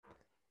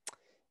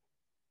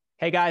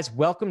Hey guys,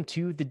 welcome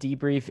to the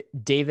debrief.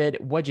 David,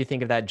 what'd you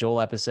think of that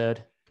Joel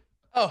episode?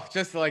 Oh,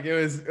 just like it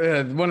was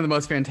one of the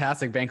most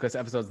fantastic Bankless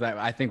episodes that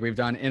I think we've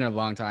done in a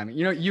long time.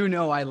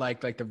 I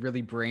like the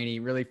really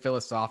brainy, really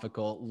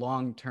philosophical,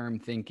 long-term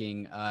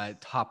thinking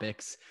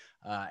topics.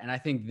 And I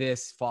think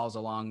this falls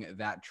along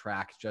that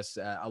track, just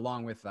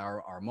along with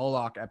our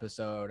Moloch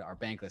episode, our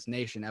Bankless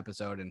Nation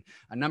episode, and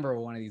a number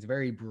of one of these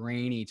very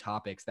brainy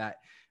topics that,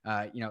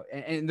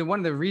 one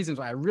of the reasons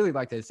why I really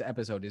like this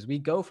episode is we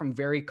go from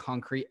very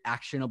concrete,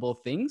 actionable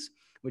things,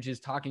 which is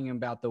talking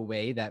about the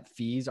way that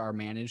fees are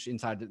managed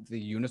inside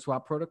the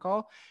Uniswap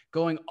protocol,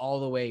 going all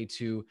the way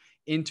to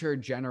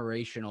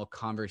intergenerational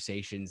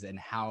conversations and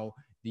how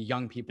the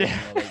young people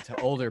can relate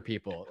to older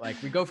people. Like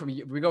we go from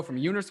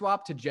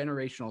Uniswap to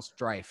generational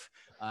strife.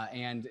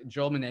 And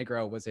Joel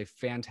Monegro was a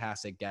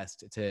fantastic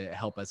guest to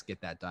help us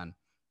get that done.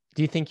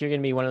 Do you think you're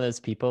going to be one of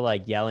those people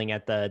like yelling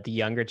at the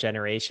younger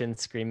generation,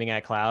 screaming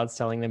at clouds,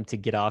 telling them to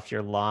get off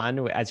your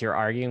lawn as you're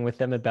arguing with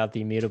them about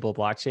the immutable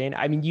blockchain?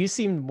 I mean, you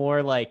seem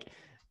more like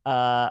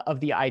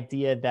of the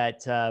idea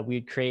that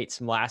we'd create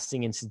some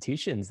lasting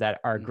institutions that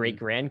our great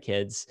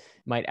grandkids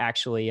might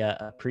actually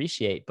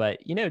appreciate. But,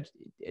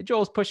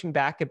 Joel's pushing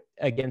back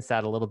against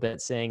that a little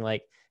bit, saying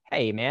like,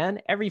 hey, man,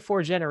 every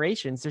 4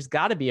 generations, there's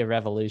got to be a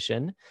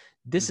revolution.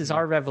 This is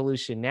our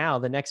revolution now.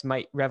 The next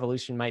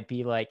revolution might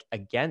be like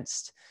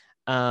against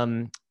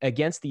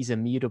these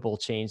immutable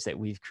change that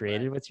we've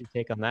created. Right. What's your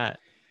take on that?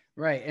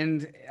 Right.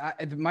 And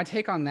my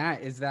take on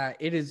that is that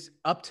it is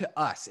up to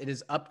us. It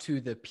is up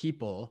to the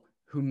people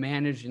who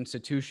manage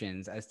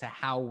institutions as to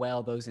how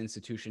well those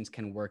institutions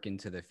can work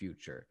into the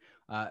future.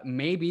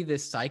 Maybe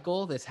this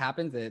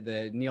happens,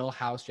 the Neil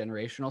House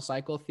generational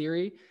cycle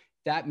theory,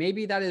 that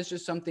maybe that is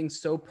just something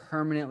so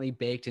permanently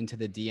baked into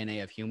the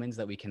DNA of humans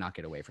that we cannot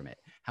get away from it.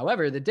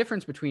 However, the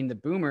difference between the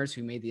boomers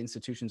who made the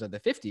institutions of the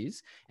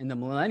 50s and the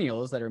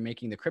millennials that are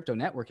making the crypto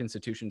network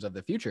institutions of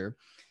the future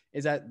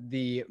is that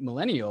the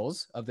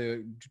millennials of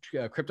the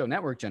crypto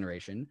network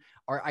generation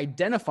are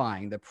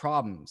identifying the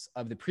problems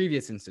of the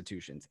previous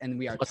institutions. And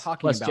we are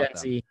talking about Gen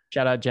Z.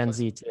 Shout out Gen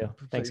Z too.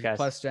 Thanks, guys.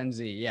 Plus Gen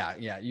Z.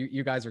 Yeah.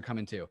 You guys are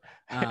coming too.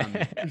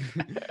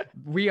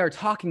 We are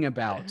talking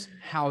about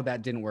how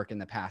that didn't work in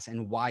the past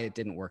and why it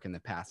didn't work in the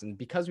past. And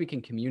because we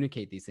can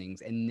communicate these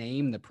things and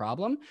name the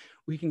problem,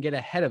 we can get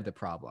ahead of the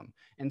problem.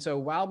 And so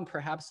while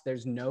perhaps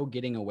there's no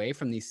getting away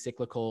from these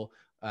cyclical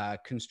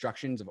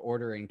constructions of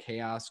order and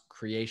chaos,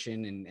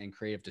 creation and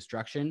creative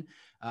destruction,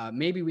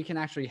 maybe we can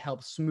actually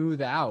help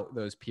smooth out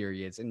those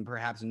periods and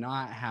perhaps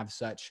not have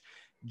such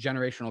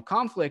generational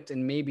conflict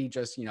and maybe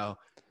just,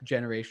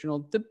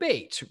 generational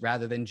debate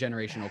rather than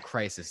generational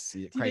crisis. Do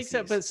you think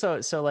so? But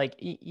so like,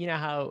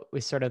 how we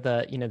sort of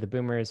the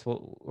boomers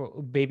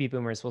baby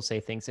boomers will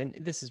say things, and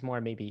this is more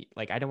maybe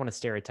like, I don't want to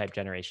stereotype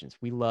generations.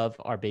 We love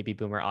our baby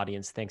boomer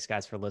audience. Thanks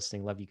guys for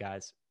listening. Love you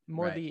guys.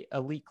 More right. The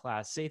elite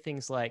class say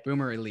things like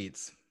boomer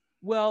elites.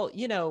 Well,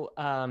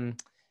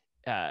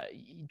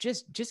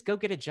 just go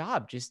get a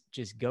job.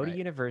 Just go to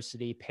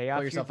university, pay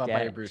off yourself your up debt,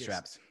 by your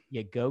bootstraps.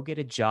 Go get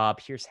a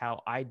job. Here's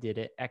how I did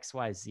it,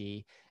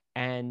 XYZ.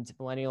 And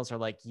millennials are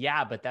like,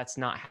 yeah, but that's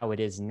not how it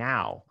is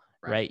now,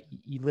 right?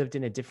 You lived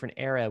in a different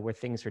era where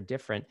things were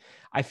different.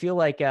 I feel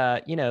like,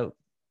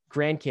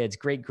 grandkids,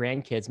 great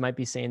grandkids might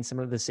be saying some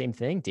of the same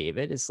thing,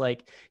 David. It's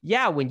like,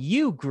 yeah, when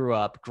you grew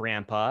up,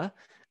 grandpa,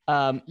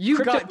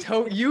 you got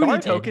Uni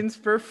tokens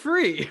for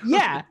free.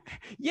 yeah.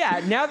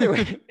 Now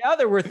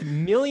they're worth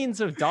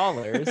millions of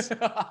dollars.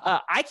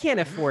 I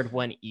can't afford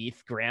 1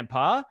 ETH,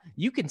 grandpa.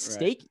 You can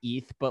stake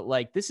ETH, but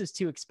like, this is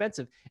too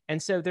expensive.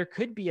 And so there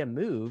could be a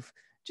move,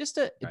 just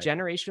a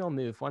generational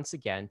move once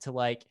again, to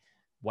like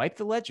wipe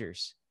the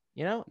ledgers,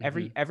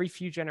 every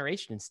few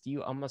generations. Do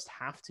you almost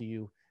have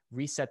to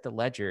reset the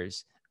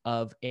ledgers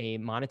of a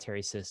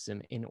monetary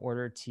system in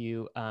order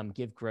to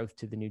give growth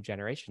to the new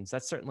generations?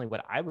 That's certainly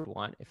what I would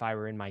want if I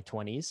were in my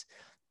 20s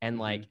and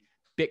like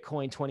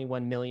Bitcoin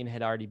 21 million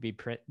had already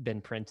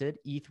been printed.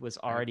 ETH was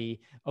already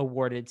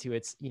awarded to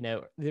its,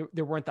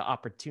 there weren't the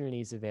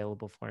opportunities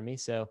available for me.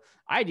 So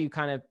I do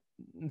kind of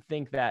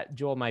think that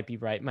Joel might be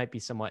right, might be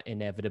somewhat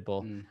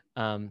inevitable.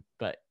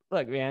 But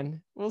look, man,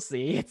 we'll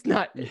see. It's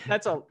not,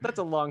 that's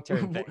a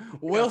long-term thing.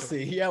 We'll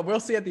see. Yeah. We'll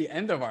see at the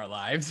end of our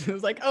lives. It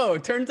was like, oh,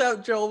 it turns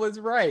out Joel was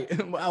right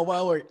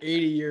while we're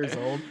 80 years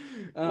old.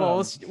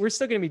 Well, we're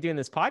still going to be doing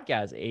this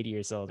podcast at 80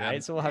 years old,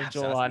 right? So we'll have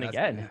Joel on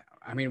again.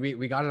 I mean,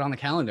 we got it on the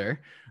calendar.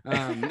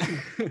 I'm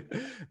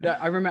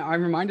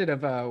reminded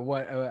of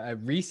a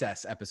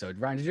Recess episode.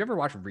 Ryan, did you ever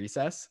watch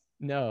Recess?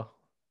 No.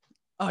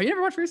 Oh, you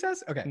never watched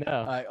Recess? Okay.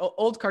 No.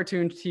 Old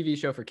cartoon TV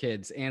show for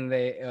kids, and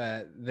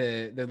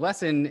the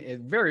lesson is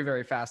very,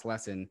 very fast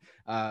lesson.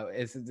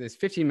 It's this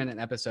 15-minute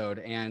episode,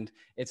 and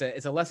it's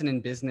a lesson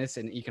in business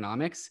and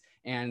economics.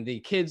 And the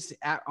kids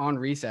on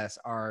recess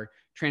are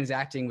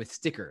transacting with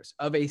stickers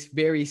of a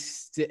very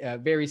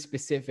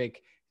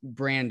specific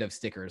brand of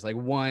stickers, like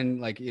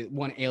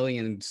one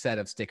alien set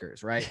of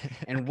stickers, right?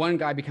 And one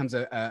guy becomes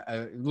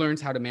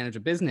learns how to manage a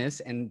business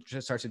and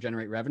just starts to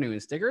generate revenue in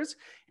stickers,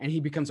 and he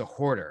becomes a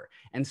hoarder.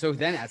 And so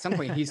then at some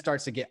point he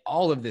starts to get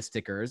all of the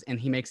stickers, and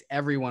he makes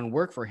everyone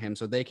work for him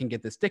so they can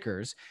get the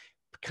stickers,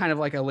 kind of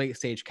like a late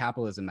stage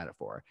capitalism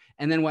metaphor.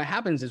 And then what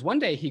happens is one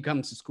day he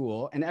comes to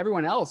school and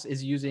everyone else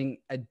is using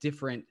a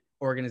different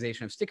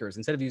organization of stickers.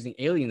 Instead of using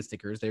alien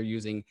stickers, they're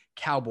using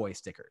cowboy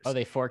stickers. Oh,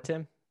 they forked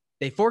him?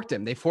 They forked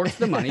him. They forked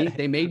the money.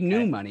 They made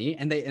new money.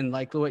 And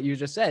like what you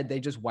just said, they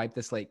just wiped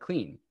the slate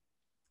clean.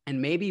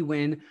 And maybe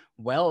when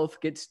wealth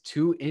gets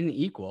too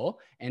unequal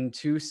and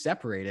too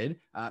separated,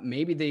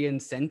 maybe the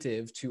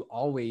incentive to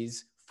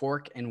always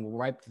fork and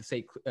wipe the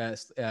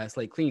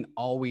slate clean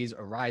always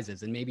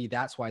arises. And maybe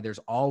that's why there's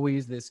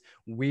always this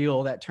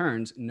wheel that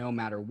turns no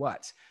matter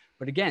what.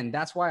 But again,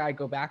 that's why I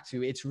go back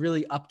to, it's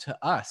really up to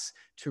us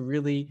to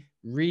really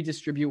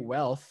redistribute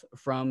wealth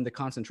from the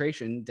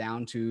concentration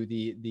down to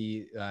the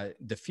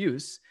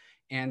diffuse.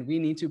 And we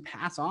need to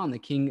pass on the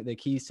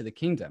keys to the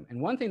kingdom.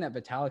 And one thing that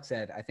Vitalik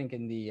said, I think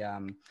in the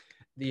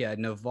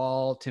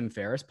Naval Tim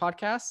Ferriss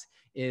podcast,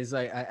 is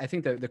like, I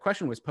think the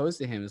question was posed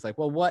to him is like,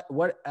 well,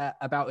 what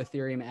about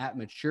Ethereum at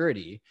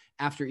maturity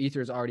after Ether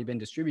has already been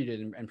distributed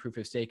and proof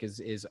of stake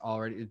is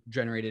already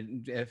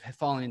generated,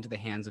 fallen into the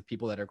hands of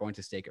people that are going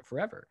to stake it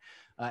forever?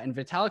 And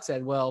Vitalik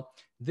said, well,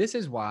 this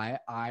is why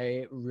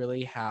I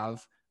really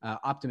have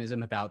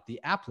optimism about the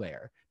app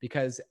layer,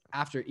 because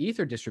after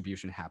Ether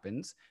distribution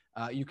happens,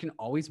 you can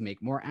always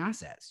make more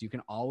assets. You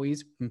can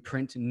always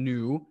print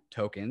new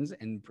tokens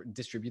and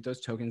distribute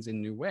those tokens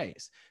in new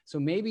ways. So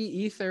maybe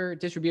Ether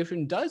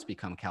distribution does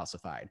become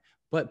calcified,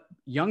 but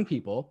young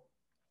people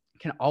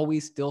can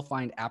always still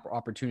find app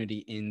opportunity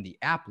in the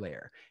app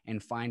layer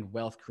and find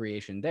wealth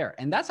creation there.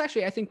 And that's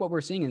actually, I think, what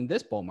we're seeing in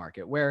this bull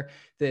market, where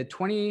the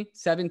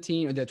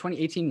 2017 or the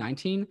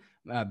 2018-19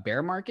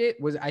 bear market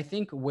was, I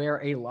think,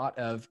 where a lot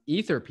of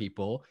Ether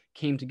people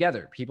came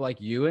together. People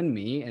like you and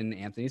me and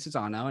Anthony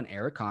Susano and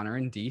Eric Connor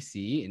and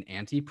DC and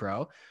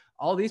Anti-Pro.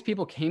 All these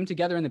people came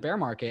together in the bear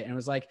market and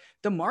was like,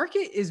 the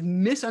market is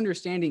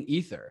misunderstanding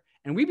Ether.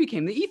 And we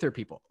became the Ether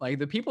people, like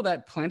the people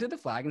that planted the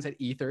flag and said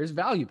Ether is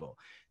valuable.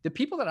 The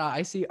people that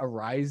I see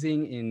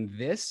arising in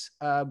this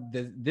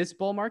this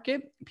bull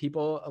market,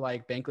 people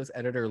like Bankless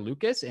editor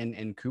Lucas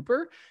and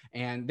Cooper,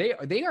 and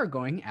they are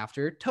going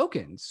after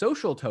tokens,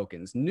 social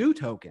tokens, new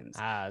tokens.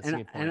 That's a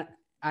good point. And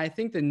I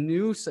think the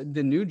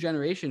new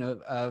generation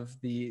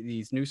of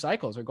these new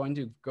cycles are going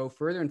to go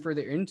further and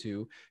further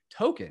into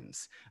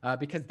tokens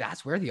because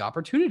that's where the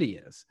opportunity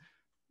is.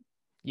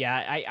 Yeah,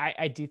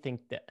 I do think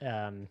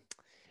that.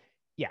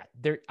 Yeah,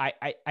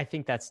 I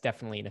think that's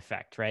definitely an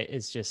effect, right?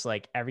 It's just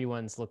like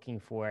everyone's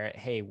looking for,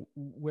 hey,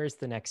 where's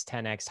the next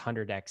 10x,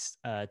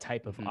 100x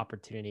type of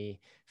opportunity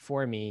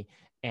for me?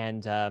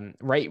 And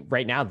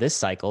right now, this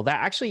cycle,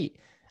 that actually,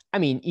 I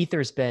mean,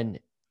 Ether's been,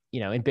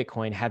 in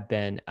Bitcoin have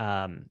been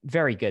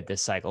very good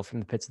this cycle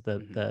from the pits of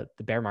the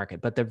bear market,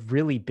 but the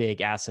really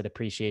big asset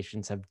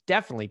appreciations have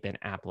definitely been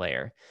app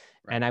layer.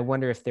 Right. And I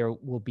wonder if there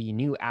will be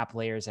new app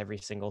layers every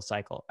single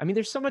cycle. I mean,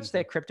 there's so much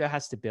that crypto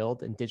has to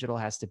build and digital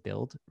has to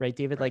build, right,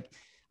 David? Right. Like,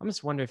 I'm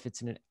just wondering if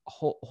it's in a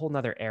whole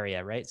nother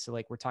area, right? So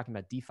like we're talking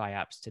about DeFi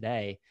apps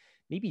today.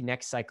 Maybe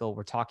next cycle,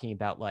 we're talking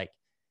about like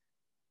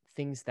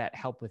things that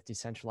help with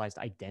decentralized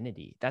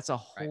identity. That's a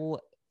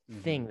whole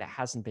thing that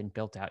hasn't been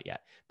built out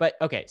yet. But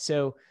okay,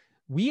 so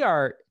we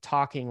are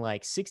talking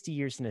like 60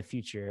 years in the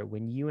future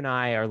when you and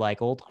I are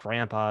like old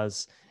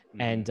grandpas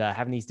and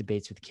having these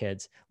debates with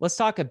kids. Let's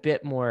talk a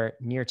bit more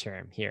near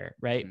term here,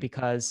 right?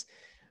 Because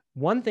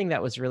one thing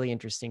that was really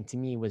interesting to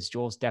me was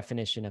Joel's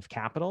definition of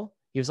capital.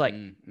 He was like,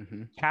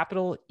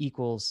 capital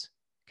equals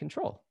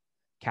control.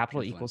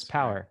 Capital equals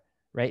power,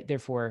 right?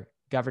 Therefore,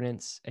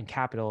 governance and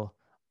capital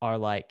are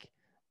like,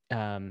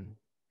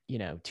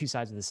 two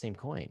sides of the same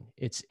coin.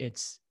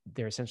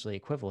 They're essentially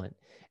equivalent.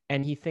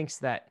 And he thinks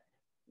that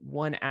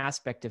one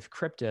aspect of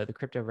crypto, the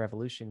crypto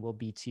revolution, will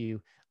be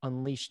to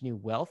unleash new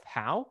wealth.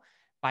 How?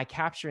 By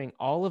capturing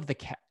all of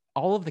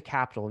the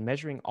capital and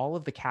measuring all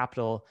of the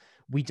capital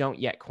we don't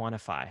yet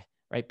quantify,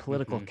 right?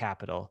 Political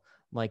capital,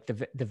 like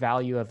the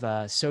value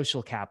of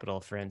social capital,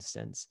 for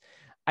instance.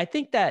 I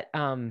think that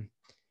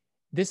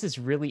this is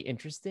really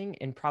interesting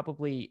and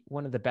probably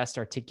one of the best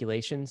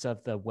articulations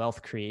of the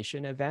wealth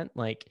creation event.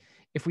 Like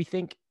if we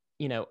think,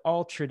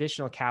 all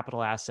traditional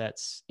capital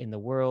assets in the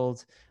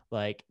world,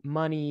 like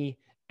money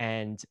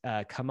and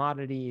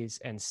commodities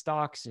and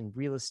stocks and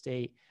real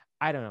estate,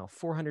 I don't know,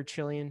 400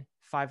 trillion,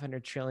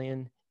 500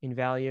 trillion in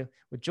value.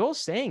 What Joel's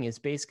saying is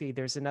basically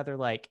there's another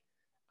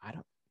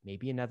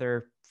maybe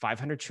another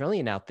 500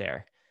 trillion out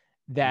there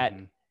that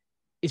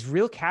is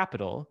real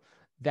capital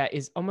that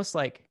is almost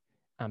like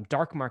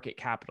dark market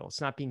capital.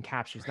 It's not being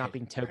captured. It's not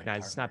being tokenized.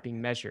 It's not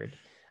being measured.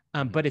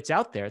 But it's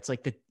out there. It's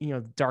like the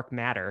dark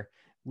matter.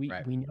 We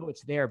know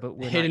it's there, but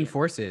we're hidden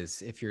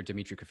forces. If you're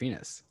Dimitri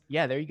Kofinas.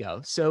 Yeah, there you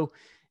go. So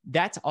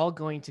that's all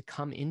going to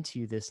come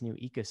into this new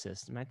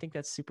ecosystem. I think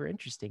that's super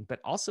interesting, but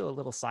also a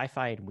little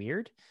sci-fi and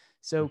weird.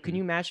 So can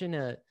you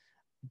imagine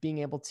being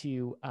able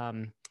to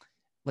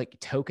like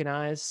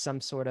tokenize some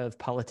sort of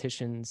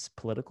politician's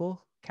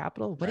political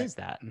capital? What Right. is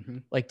that? Mm-hmm.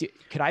 Like,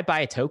 could I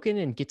buy a token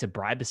and get to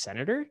bribe a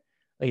senator?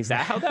 Like, is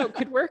that how that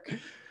could work?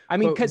 I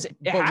mean, because it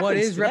but what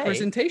happens is today.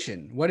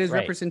 representation? What is Right.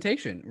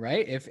 representation,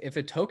 right? If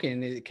a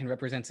token it can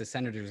represent a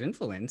senator's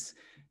influence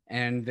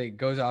and it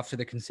goes off to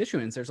the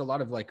constituents, there's a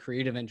lot of like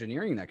creative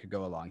engineering that could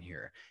go along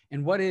here.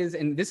 And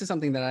this is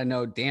something that I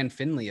know Dan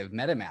Finley of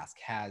MetaMask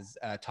has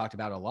talked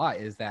about a lot,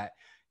 is that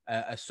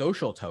a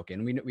social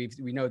token, we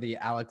know the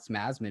Alex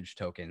Masmage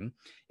token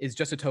is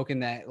just a token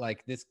that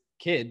like this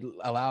kid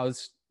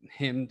allows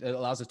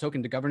a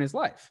token to govern his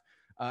life.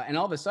 And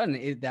all of a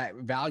sudden, that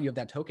value of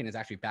that token is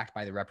actually backed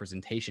by the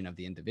representation of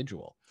the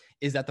individual.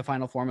 Is that the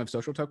final form of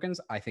social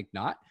tokens? I think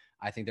not.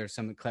 I think there's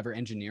some clever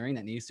engineering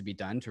that needs to be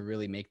done to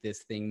really make this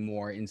thing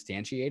more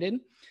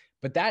instantiated.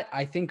 But that,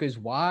 I think, is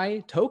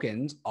why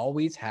tokens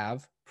always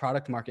have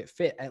product market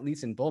fit, at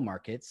least in bull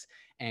markets,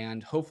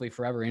 and hopefully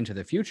forever into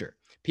the future.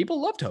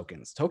 People love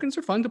tokens. Tokens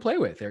are fun to play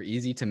with. They're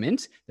easy to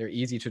mint. They're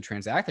easy to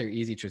transact. They're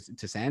easy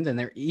to send. And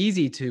they're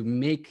easy to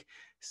make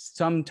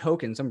some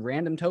token, some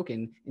random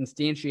token,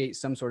 instantiate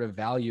some sort of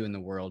value in the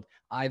world,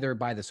 either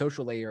by the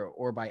social layer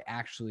or by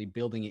actually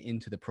building it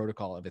into the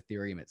protocol of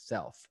Ethereum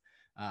itself.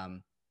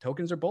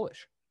 Tokens are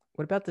bullish.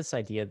 What about this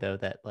idea, though,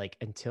 that like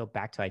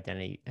back to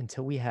identity,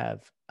 until we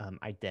have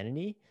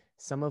identity,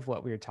 some of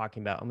what we were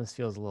talking about almost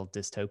feels a little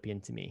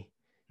dystopian to me,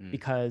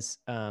 because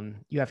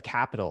you have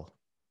capital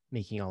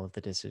making all of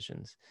the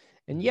decisions.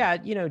 And yeah,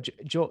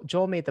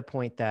 Joel made the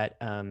point that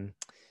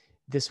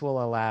this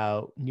will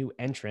allow new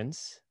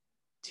entrants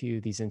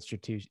to these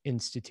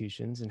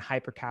institutions, and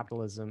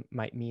hypercapitalism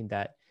might mean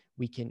that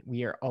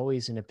we are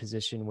always in a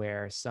position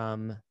where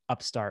some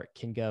upstart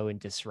can go and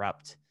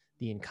disrupt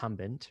the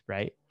incumbent,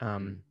 right?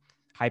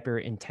 Hyper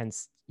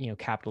intense,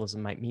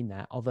 capitalism might mean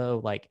that.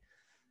 Although like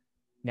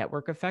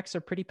network effects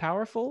are pretty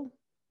powerful,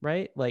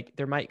 right? Like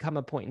there might come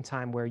a point in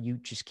time where you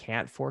just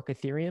can't fork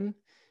Ethereum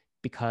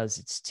because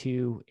it's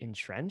too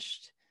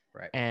entrenched.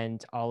 Right.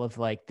 And all of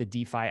like the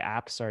DeFi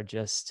apps are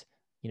just,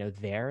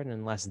 there. And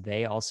unless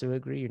they also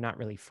agree, you're not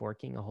really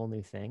forking a whole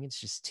new thing. It's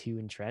just too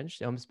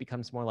entrenched. It almost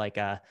becomes more like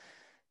how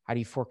do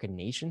you fork a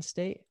nation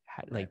state?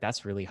 Like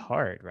that's really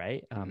hard,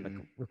 right? It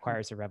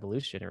requires a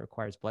revolution. It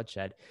requires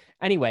bloodshed.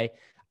 Anyway,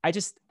 I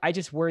just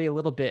worry a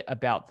little bit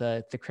about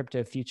the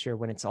crypto future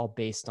when it's all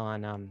based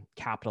on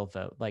capital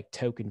vote, like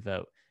token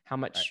vote, how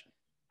much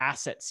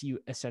assets you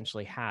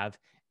essentially have.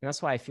 And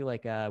that's why I feel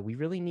like we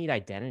really need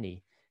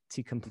identity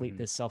to complete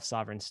this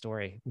self-sovereign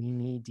story. We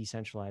need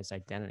decentralized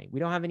identity. We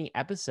don't have any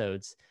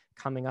episodes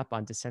coming up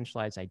on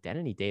decentralized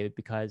identity, David,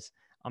 because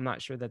I'm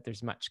not sure that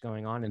there's much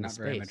going on in the space.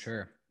 Not very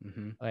mature.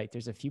 Like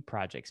there's a few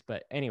projects,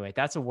 but anyway,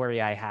 that's a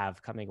worry I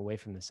have coming away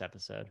from this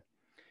episode.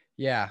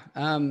 Yeah.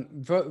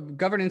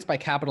 Governance by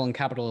capital and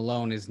capital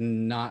alone is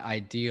not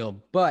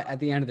ideal, but at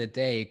the end of the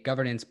day,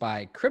 governance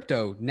by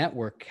crypto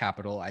network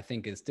capital, I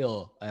think, is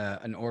still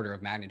an order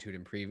of magnitude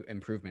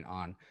improvement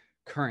on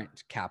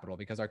current capital,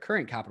 because our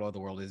current capital of the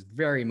world is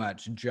very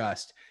much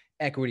just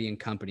equity in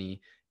company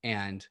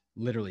and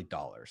literally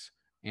dollars.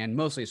 And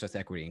mostly it's just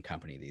equity in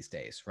company these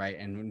days, right?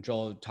 And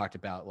Joel talked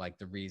about like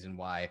the reason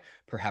why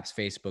perhaps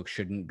Facebook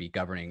shouldn't be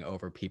governing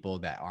over people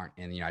that aren't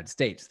in the United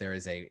States. There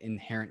is an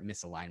inherent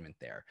misalignment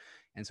there.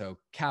 And so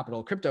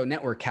crypto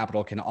network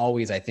capital can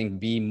always, I think,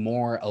 be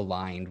more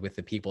aligned with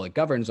the people it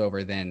governs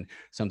over than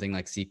something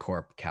like C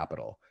Corp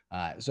capital.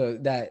 So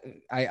that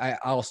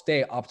I'll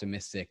stay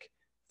optimistic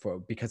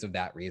because of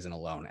that reason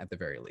alone, at the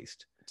very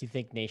least. Do you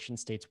think nation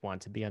states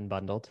want to be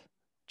unbundled?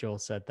 Joel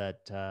said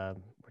that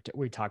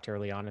we talked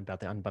early on about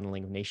the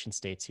unbundling of nation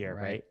states here,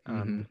 right?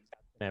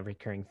 A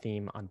recurring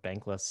theme on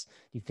Bankless. Do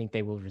you think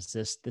they will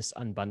resist this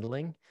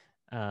unbundling?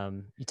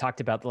 You talked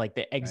about like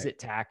the exit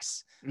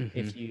tax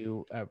if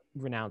you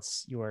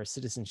renounce your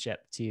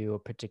citizenship to a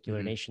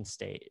particular nation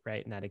state,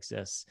 right? And that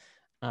exists.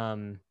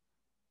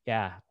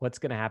 Yeah, what's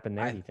going to happen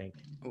there, do you think?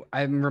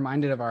 I'm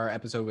reminded of our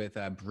episode with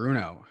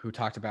Bruno, who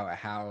talked about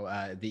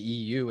how the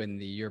EU and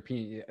the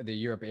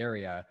Europe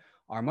area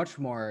are much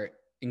more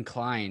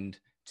inclined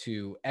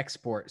to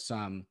export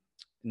some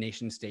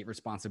nation state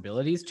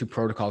responsibilities to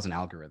protocols and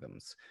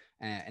algorithms.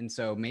 And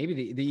so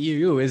maybe the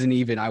EU isn't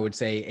even, I would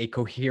say, a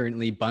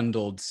coherently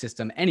bundled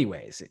system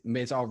anyways.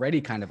 It's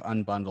already kind of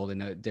unbundled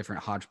in a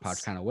different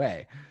hodgepodge kind of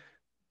way.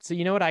 So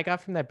you know what I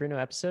got from that Bruno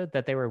episode?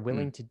 That they were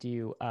willing to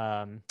do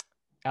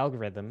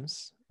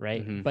algorithms,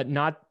 right? But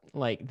not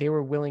like they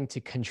were willing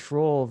to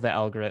control the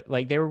algorithm.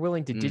 Like they were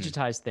willing to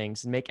digitize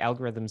things and make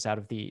algorithms out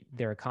of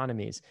their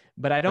economies.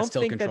 But I don't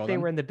think that they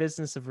were in the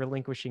business of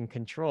relinquishing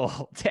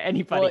control to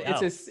anybody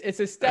else. It's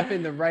a step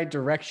in the right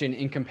direction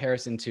in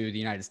comparison to the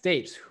United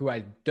States, who I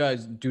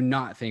do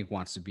not think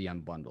wants to be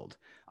unbundled.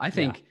 I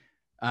think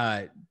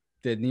the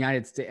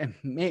United States,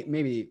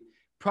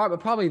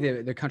 probably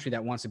the country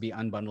that wants to be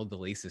unbundled the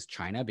least is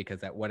China, because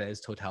what is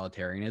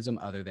totalitarianism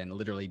other than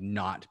literally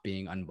not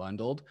being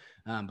unbundled?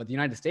 But the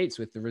United States,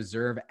 with the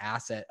reserve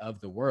asset of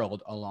the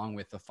world, along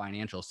with the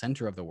financial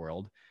center of the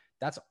world,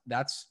 that's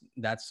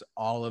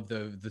all of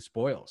the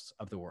spoils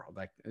of the world.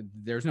 Like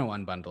there's no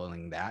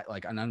unbundling that.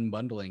 Like an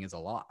unbundling is a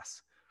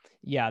loss.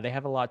 Yeah, the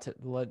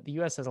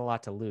US has a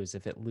lot to lose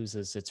if it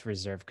loses its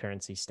reserve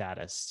currency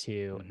status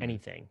to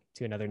anything,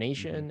 to another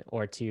nation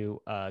or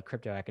to a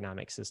crypto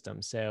economic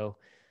system. So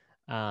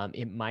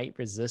it might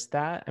resist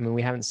that. I mean,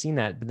 we haven't seen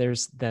that, but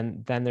there's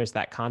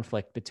that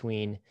conflict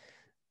between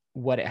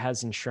what it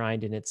has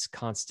enshrined in its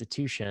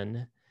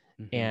constitution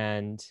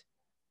and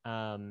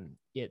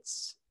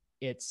its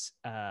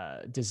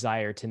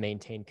desire to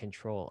maintain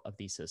control of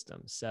these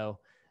systems. So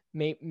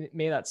maybe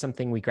that's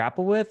something we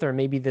grapple with, or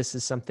maybe this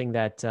is something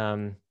that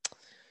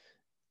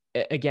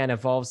again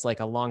evolves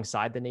like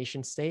alongside the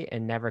nation state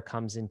and never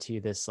comes into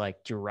this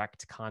like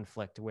direct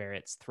conflict where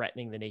it's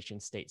threatening the nation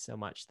state so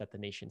much that the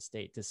nation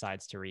state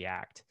decides to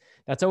react.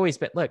 That's always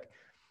been, look,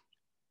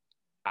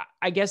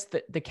 I guess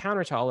the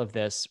counter to all of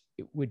this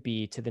would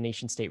be to the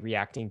nation state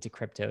reacting to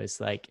crypto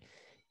is like,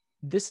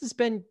 this has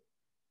been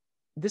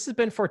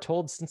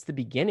foretold since the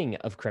beginning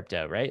of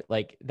crypto, right?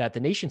 Like that the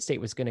nation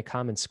state was going to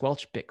come and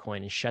squelch Bitcoin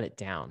and shut it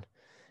down.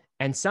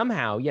 And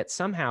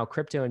somehow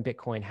crypto and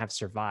Bitcoin have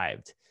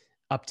survived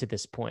up to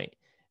this point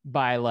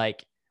by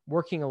like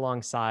working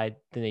alongside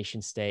the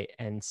nation state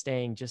and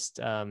staying just,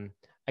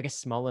 I guess,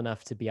 small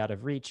enough to be out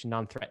of reach,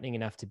 non-threatening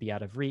enough to be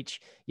out of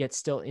reach, yet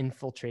still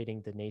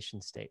infiltrating the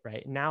nation state,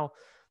 right? Now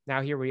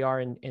here we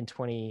are in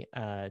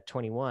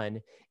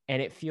 2021,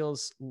 and it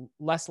feels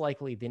less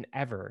likely than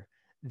ever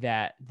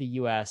that the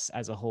US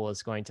as a whole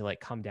is going to like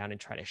come down and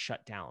try to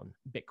shut down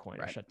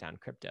Bitcoin or shut down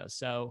crypto.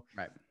 So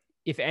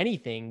if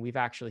anything, we've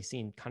actually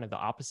seen kind of the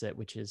opposite,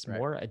 which is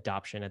more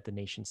adoption at the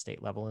nation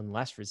state level and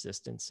less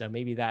resistance. So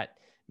maybe that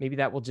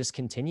will just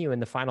continue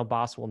and the final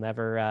boss will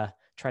never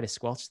try to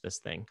squelch this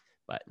thing.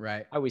 But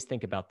I always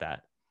think about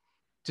that.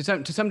 To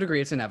some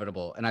degree, it's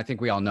inevitable. And I think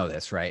we all know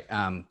this, right?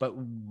 But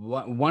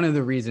one of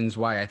the reasons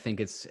why I think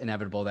it's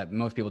inevitable that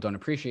most people don't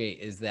appreciate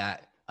is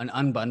that an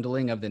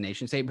unbundling of the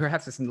nation state,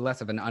 perhaps it's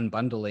less of an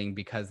unbundling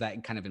because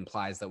that kind of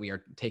implies that we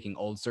are taking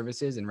old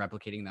services and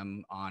replicating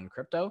them on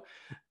crypto.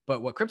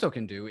 But what crypto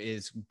can do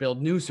is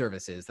build new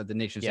services that the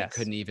nation state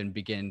couldn't even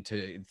begin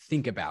to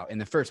think about in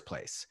the first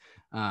place.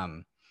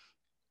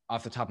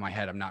 Off the top of my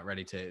head, I'm not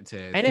ready to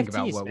NFTs, think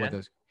about what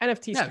those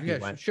NFTs could be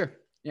one. Sure.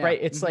 Yeah. Right.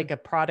 It's like a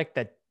product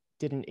that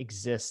didn't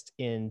exist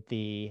in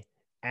the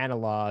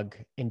analog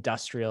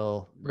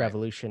industrial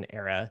revolution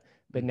era,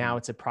 but now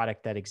it's a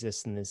product that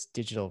exists in this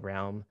digital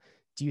realm.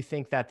 Do you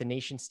think that the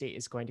nation state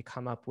is going to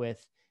come up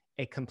with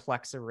a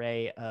complex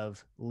array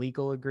of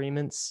legal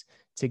agreements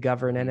to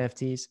govern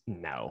NFTs?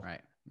 No.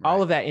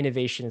 All of that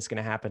innovation is going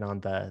to happen on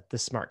the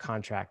smart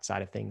contract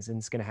side of things, and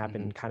it's going to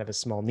happen in kind of a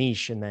small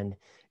niche and then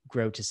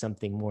grow to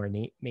something more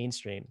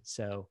mainstream.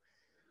 So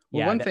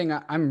well, one thing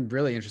I'm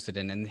really interested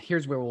in, and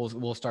here's where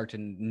we'll start to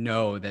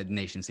know that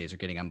nation states are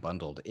getting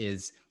unbundled,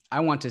 is I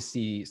want to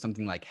see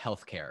something like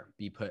healthcare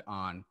be put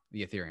on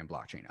the Ethereum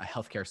blockchain, a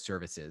healthcare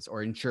services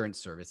or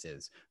insurance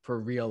services for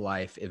real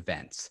life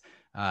events.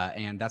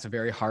 And that's a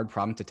very hard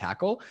problem to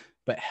tackle.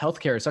 But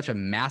healthcare is such a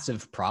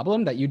massive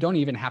problem that you don't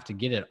even have to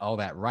get it all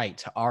that right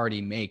to already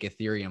make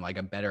Ethereum like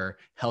a better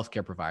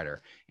healthcare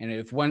provider. And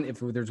if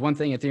there's one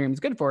thing Ethereum is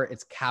good for,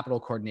 it's capital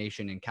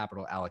coordination and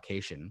capital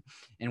allocation.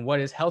 And what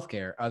is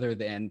healthcare other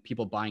than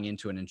people buying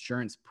into an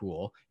insurance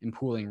pool and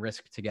pooling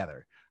risk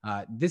together?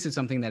 This is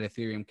something that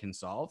Ethereum can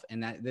solve.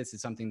 And that this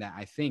is something that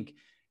I think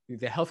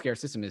the healthcare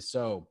system is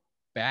so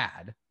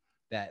bad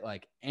that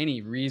like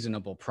any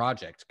reasonable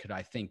project could,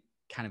 I think,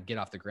 kind of get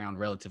off the ground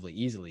relatively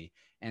easily.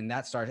 And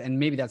that starts, and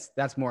maybe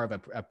that's more of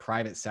a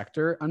private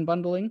sector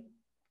unbundling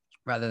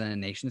rather than a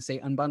nation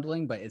state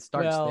unbundling, but it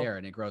starts there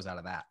and it grows out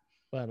of that.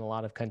 Well, in a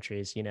lot of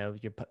countries,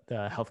 the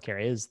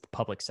healthcare is the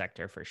public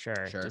sector for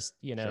sure.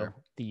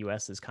 The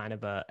US is kind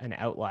of an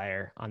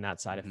outlier on that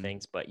side of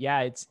things, but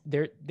yeah, it's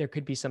there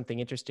could be something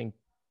interesting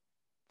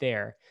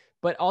there,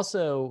 but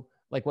also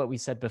like what we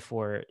said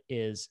before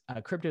is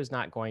crypto is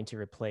not going to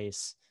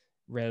replace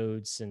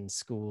roads and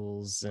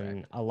schools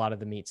and a lot of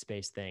the meat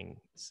space things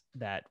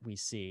that we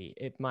see.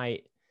 It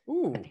might.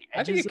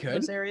 I think it could.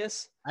 Those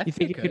areas. You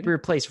think it could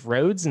replace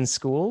roads and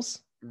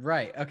schools?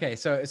 Right. Okay.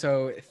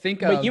 So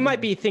think but you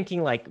might be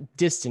thinking like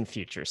distant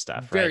future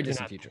stuff, right? Very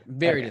distant future.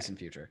 Very distant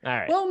future. All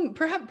right. Well,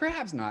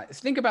 perhaps not.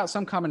 Think about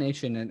some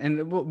combination,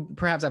 and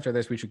perhaps after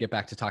this we should get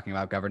back to talking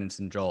about governance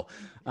and Joel.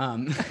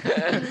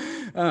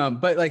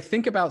 But like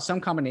think about some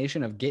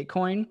combination of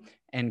Gitcoin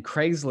and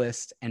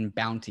Craigslist and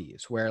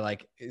bounties, where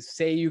like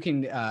say you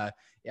can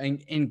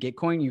in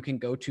Gitcoin you can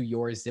go to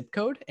your zip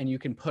code and you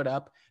can put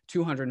up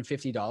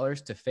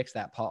 $250 to fix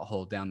that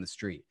pothole down the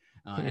street,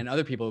 and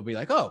other people will be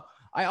like, oh,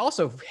 I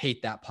also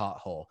hate that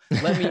pothole.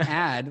 Let me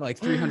add like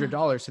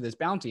 $300 to this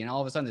bounty. And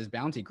all of a sudden this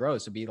bounty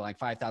grows to be like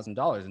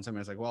 $5,000. And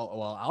someone's like,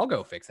 well, I'll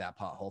go fix that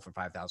pothole for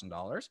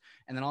 $5,000.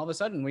 And then all of a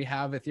sudden we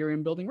have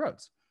Ethereum building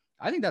roads.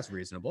 I think that's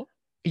reasonable.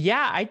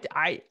 Yeah.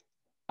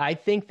 I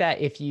think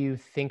that if you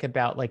think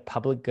about like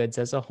public goods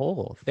as a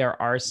whole,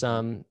 there are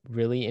some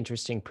really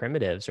interesting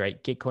primitives,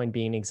 right? Gitcoin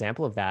being an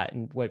example of that.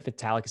 And what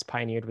Vitalik has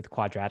pioneered with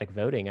quadratic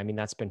voting, I mean,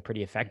 that's been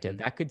pretty effective.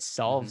 That could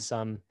solve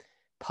some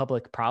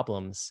public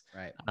problems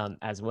Right.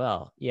 as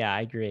well. Yeah,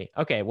 I agree.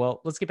 Okay,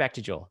 well, let's get back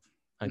to Joel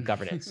on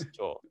governance.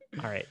 Joel.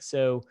 All right.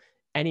 So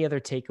any other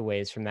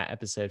takeaways from that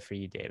episode for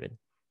you, David?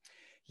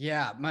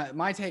 Yeah,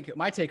 my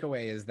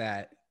takeaway is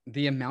that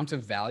the amount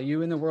of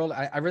value in the world,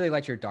 I really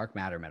liked your dark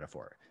matter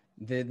metaphor.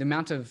 The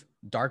amount of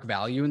dark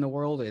value in the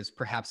world is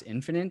perhaps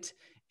infinite.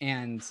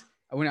 And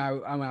when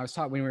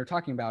we were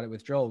talking about it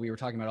with Joel, we were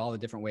talking about all the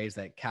different ways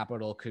that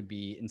capital could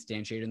be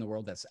instantiated in the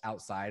world that's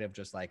outside of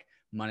just like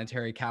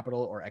monetary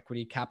capital or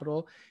equity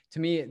capital. To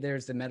me,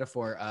 there's the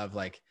metaphor of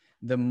like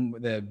the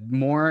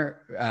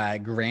more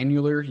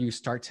granular you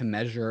start to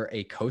measure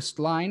a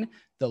coastline,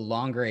 the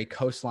longer a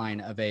coastline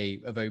of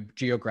a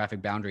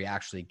geographic boundary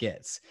actually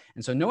gets.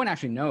 And so no one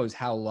actually knows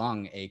how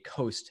long a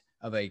coast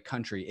of a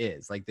country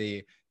is. Like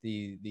the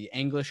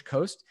English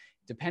coast,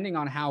 depending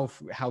on how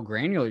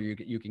granular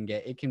you can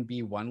get, it can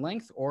be one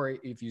length, or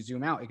if you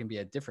zoom out, it can be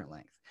a different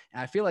length.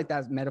 And I feel like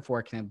that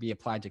metaphor can be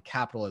applied to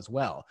capital as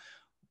well.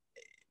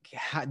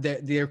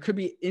 There could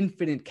be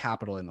infinite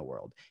capital in the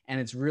world, and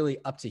it's really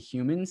up to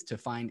humans to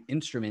find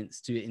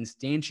instruments to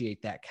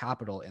instantiate that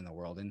capital in the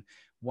world. And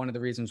one of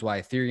the reasons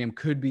why Ethereum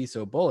could be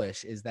so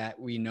bullish is that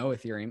we know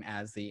Ethereum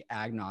as the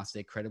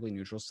agnostic, credibly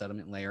neutral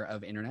settlement layer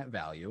of internet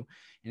value.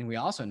 And we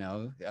also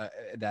know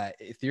that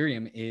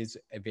Ethereum is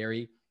a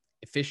very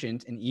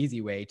efficient and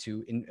easy way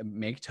to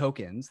make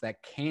tokens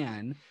that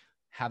can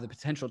have the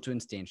potential to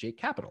instantiate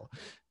capital.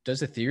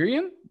 Is this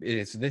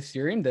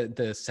Ethereum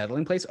the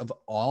settling place of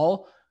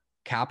all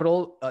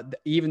capital,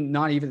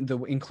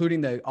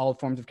 including all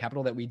forms of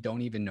capital that we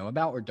don't even know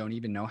about or don't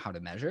even know how to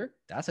measure?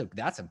 That's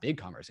a big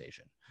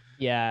conversation.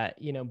 Yeah,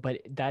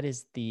 but that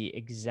is the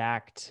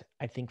exact,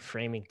 I think,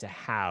 framing to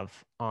have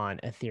on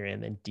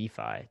Ethereum and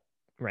DeFi,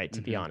 right?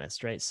 To be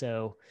honest, right?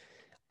 So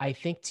I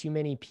think too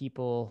many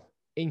people,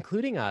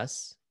 including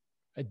us,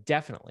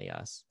 definitely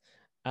us,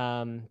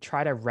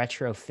 try to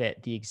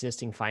retrofit the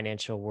existing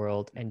financial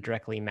world and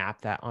directly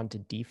map that onto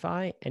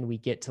DeFi. And we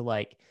get to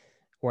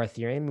or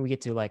Ethereum, we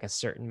get to like a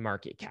certain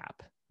market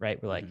cap,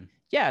 right? We're like,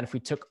 yeah, and if we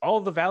took all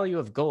the value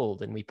of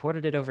gold and we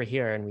ported it over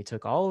here, and we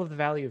took all of the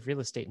value of real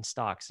estate and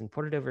stocks and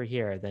ported it over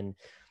here, then,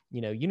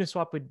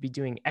 Uniswap would be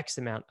doing X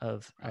amount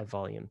of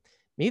volume.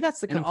 Maybe that's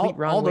the complete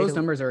wrong way. All those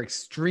numbers are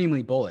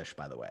extremally bullish,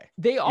 by the way.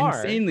 They are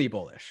insanely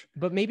bullish,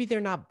 but maybe they're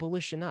not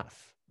bullish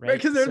enough, right?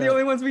 Because they're the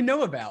only ones we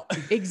know about.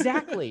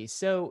 Exactly.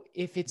 So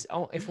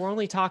if we're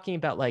only talking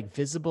about like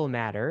visible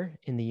matter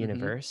in the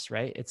universe,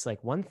 right? It's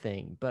like one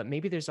thing, but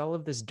maybe there's all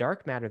of this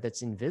dark matter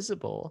that's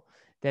invisible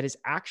that is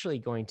actually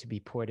going to be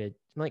ported.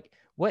 Like,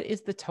 what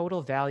is the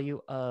total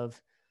value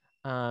of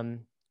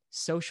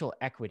social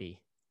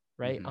equity,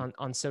 right?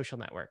 On social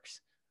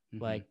networks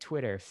like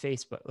Twitter,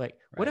 Facebook. Like,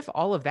 what if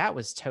all of that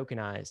was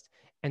tokenized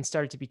and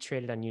started to be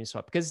traded on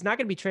Uniswap? Because it's not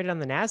going to be traded on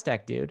the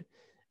NASDAQ, dude,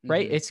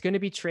 right? It's going to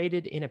be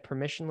traded in a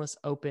permissionless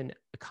open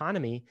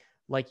economy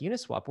like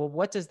Uniswap. Well,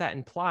 what does that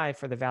imply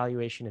for the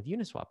valuation of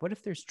Uniswap? What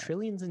if there's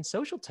trillions in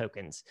social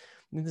tokens,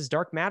 and this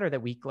dark matter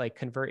that we like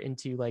convert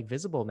into like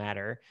visible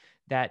matter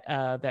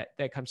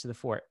that comes to the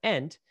fore?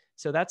 And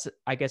so that's,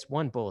 I guess,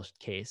 one bullish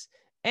case.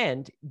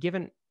 And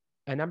given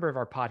a number of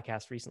our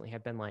podcasts recently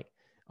have been like,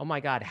 oh my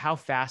God, how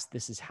fast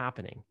this is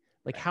happening.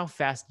 Like how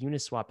fast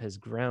Uniswap has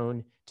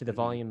grown to the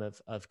volume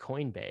of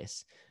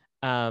Coinbase.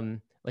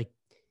 When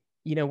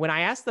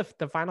I asked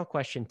the final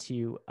question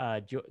to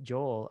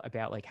Joel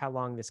about like how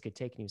long this could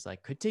take, and he was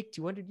like, could take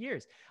 200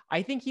 years.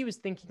 I think he was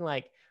thinking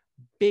like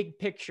big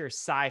picture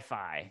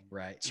sci-fi,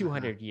 right?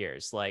 200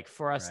 years, like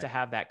for us to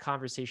have that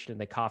conversation in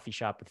the coffee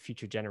shop with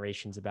future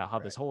generations about how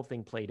this whole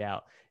thing played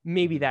out.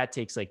 Maybe that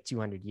takes like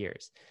 200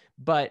 years.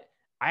 But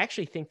I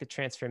actually think the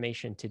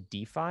transformation to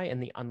DeFi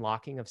and the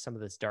unlocking of some of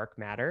this dark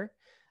matter,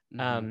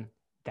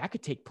 that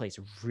could take place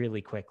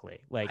really quickly.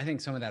 Like, I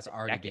think some of that's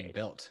already being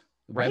built.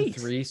 Right.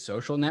 Web3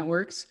 social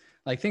networks.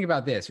 Like, think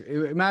about this.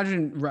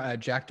 Imagine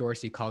Jack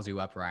Dorsey calls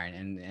you up,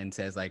 Ryan, and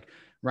says like,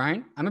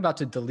 Ryan, I'm about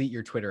to delete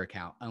your Twitter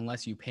account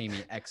unless you pay me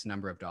X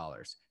number of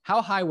dollars.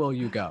 How high will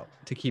you go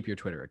to keep your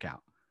Twitter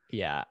account?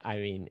 Yeah, I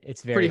mean,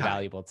 it's very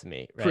valuable to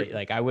me, right?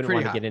 Like, I wouldn't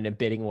want to get in a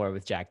bidding war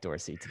with Jack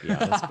Dorsey, to be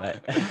honest.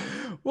 But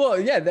well,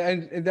 yeah,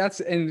 that's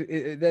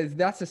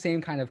the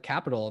same kind of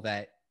capital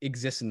that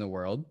exists in the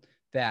world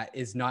that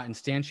is not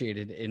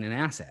instantiated in an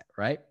asset,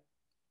 right?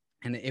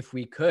 And if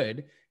we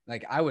could,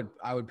 like, I would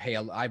pay.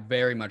 I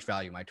very much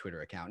value my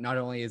Twitter account. Not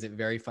only is it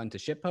very fun to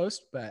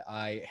shitpost, but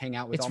I hang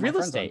out with all my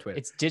friends on Twitter.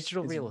 It's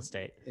digital real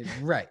estate.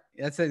 Right.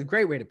 That's a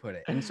great way to put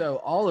it. And so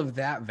all of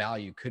that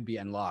value could be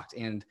unlocked.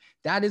 And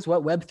that is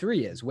what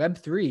Web3 is.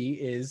 Web3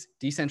 is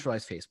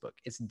decentralized Facebook.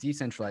 It's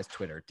decentralized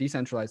Twitter,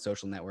 decentralized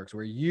social networks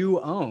where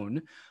you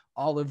own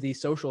all of the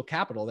social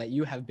capital that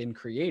you have been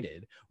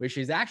created, which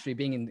is actually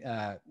being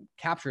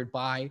captured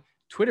by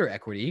Twitter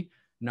equity,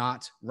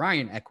 not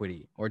Ryan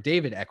equity or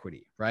David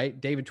equity,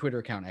 right? David Twitter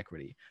account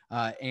equity.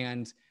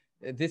 And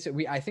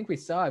I think we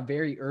saw a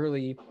very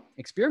early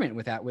experiment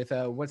with that, with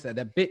what's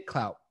that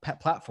BitClout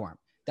platform.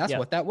 That's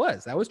what that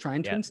was. That was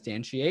trying to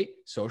instantiate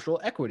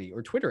social equity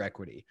or Twitter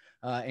equity.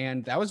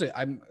 And that was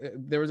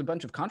there was a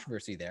bunch of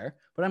controversy there,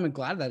 but I'm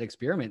glad that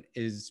experiment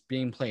is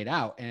being played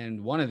out.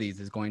 And one of these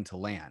is going to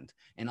land.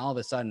 And all of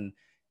a sudden,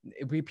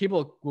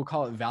 people will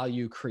call it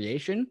value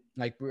creation.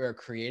 Like we're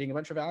creating a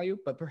bunch of value,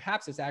 but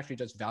perhaps it's actually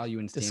just value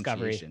instantiation.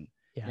 Discovery.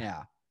 Yeah.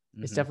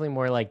 Mm-hmm. It's definitely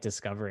more like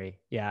discovery.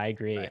 Yeah, I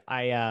agree.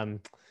 Right.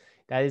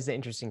 That is an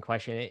interesting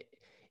question.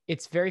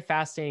 It's very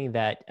fascinating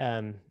that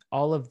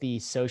all of the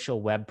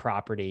social web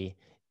property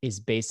is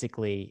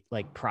basically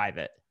like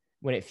private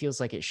when it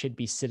feels like it should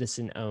be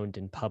citizen owned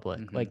and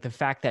public. Mm-hmm. Like the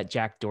fact that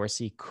Jack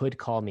Dorsey could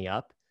call me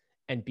up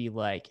and be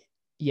like,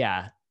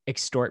 yeah,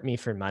 extort me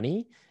for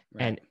money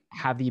and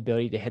have the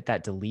ability to hit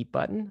that delete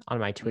button on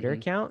my Twitter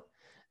account.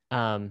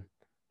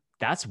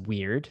 That's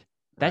weird.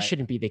 That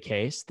shouldn't be the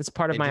case. That's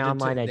part of my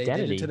online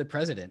identity. They did it to the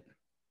president.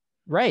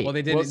 Right. Well,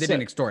 they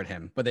didn't extort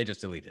him, but they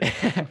just deleted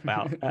it.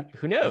 Well,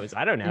 who knows?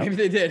 I don't know. Maybe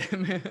they did.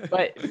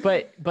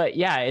 but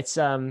yeah, it's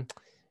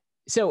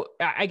so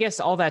I guess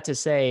all that to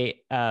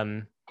say,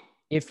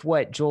 if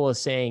what Joel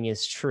is saying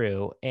is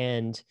true,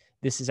 and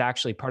this is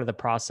actually part of the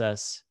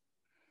process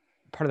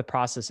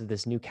of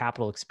this new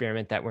capital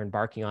experiment that we're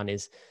embarking on,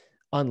 is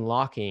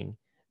unlocking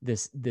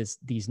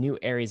these new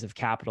areas of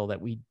capital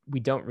that we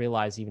don't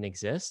realize even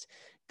exist,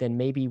 then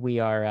maybe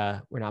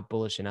we're not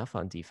bullish enough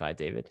on DeFi,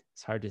 David.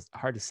 It's hard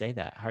to say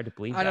that. Hard to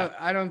believe that.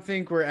 I don't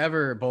think we're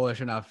ever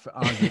bullish enough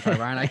on DeFi,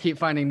 Ryan. I keep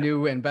finding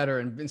new and better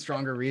and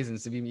stronger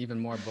reasons to be even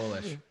more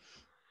bullish.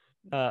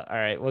 All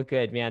right. Well,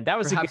 good, man. That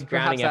was a good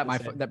grounding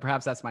episode.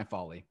 Perhaps that's my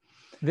folly.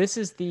 This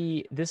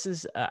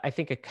is I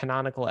think a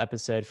canonical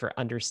episode for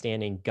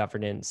understanding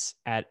governance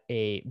at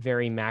a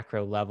very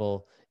macro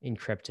level in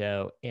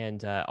crypto,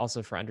 and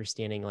also for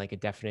understanding like a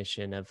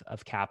definition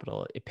of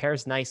capital. It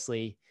pairs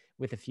nicely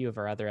with a few of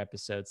our other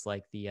episodes,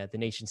 like the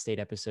nation state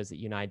episodes that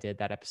you and I did,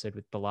 that episode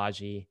with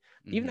Balaji,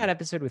 even that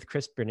episode with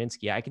Chris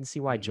Berninsky. I can see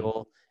why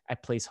Joel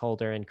at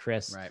Placeholder and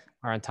Chris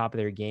are on top of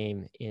their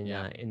game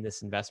in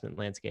this investment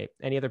landscape.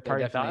 Any other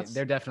parting thoughts?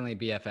 They're definitely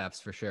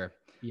BFFs for sure.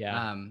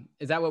 Yeah.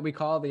 Is that what we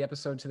call the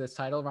episode to this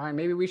title, Ryan?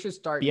 Maybe we should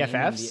start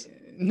BFFs.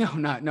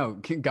 No,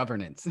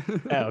 governance.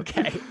 Oh,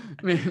 okay.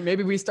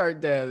 Maybe we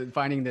start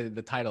finding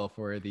the title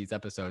for these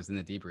episodes in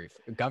the debrief.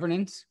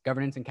 Governance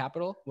and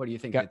capital. What do you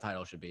think the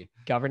title should be?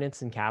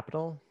 Governance and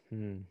capital.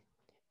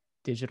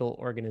 Digital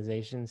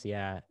organizations.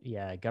 Yeah.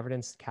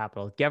 Governance,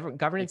 capital.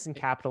 Governance and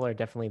capital are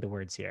definitely the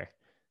words here.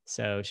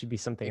 So it should be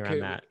something around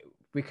that.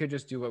 We could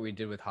just do what we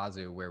did with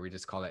Hazu, where we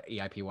just call it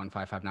EIP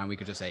 1559. We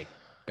could just say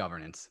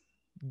governance,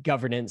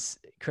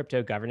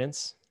 crypto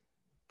governance,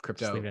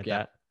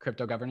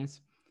 crypto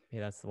governance. Yeah,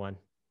 that's the one.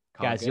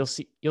 Guys, you'll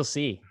see. You'll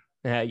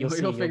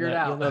figure it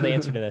out. You'll know the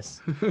answer to this.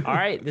 All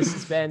right. This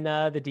has been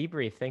the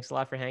debrief. Thanks a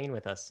lot for hanging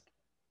with us.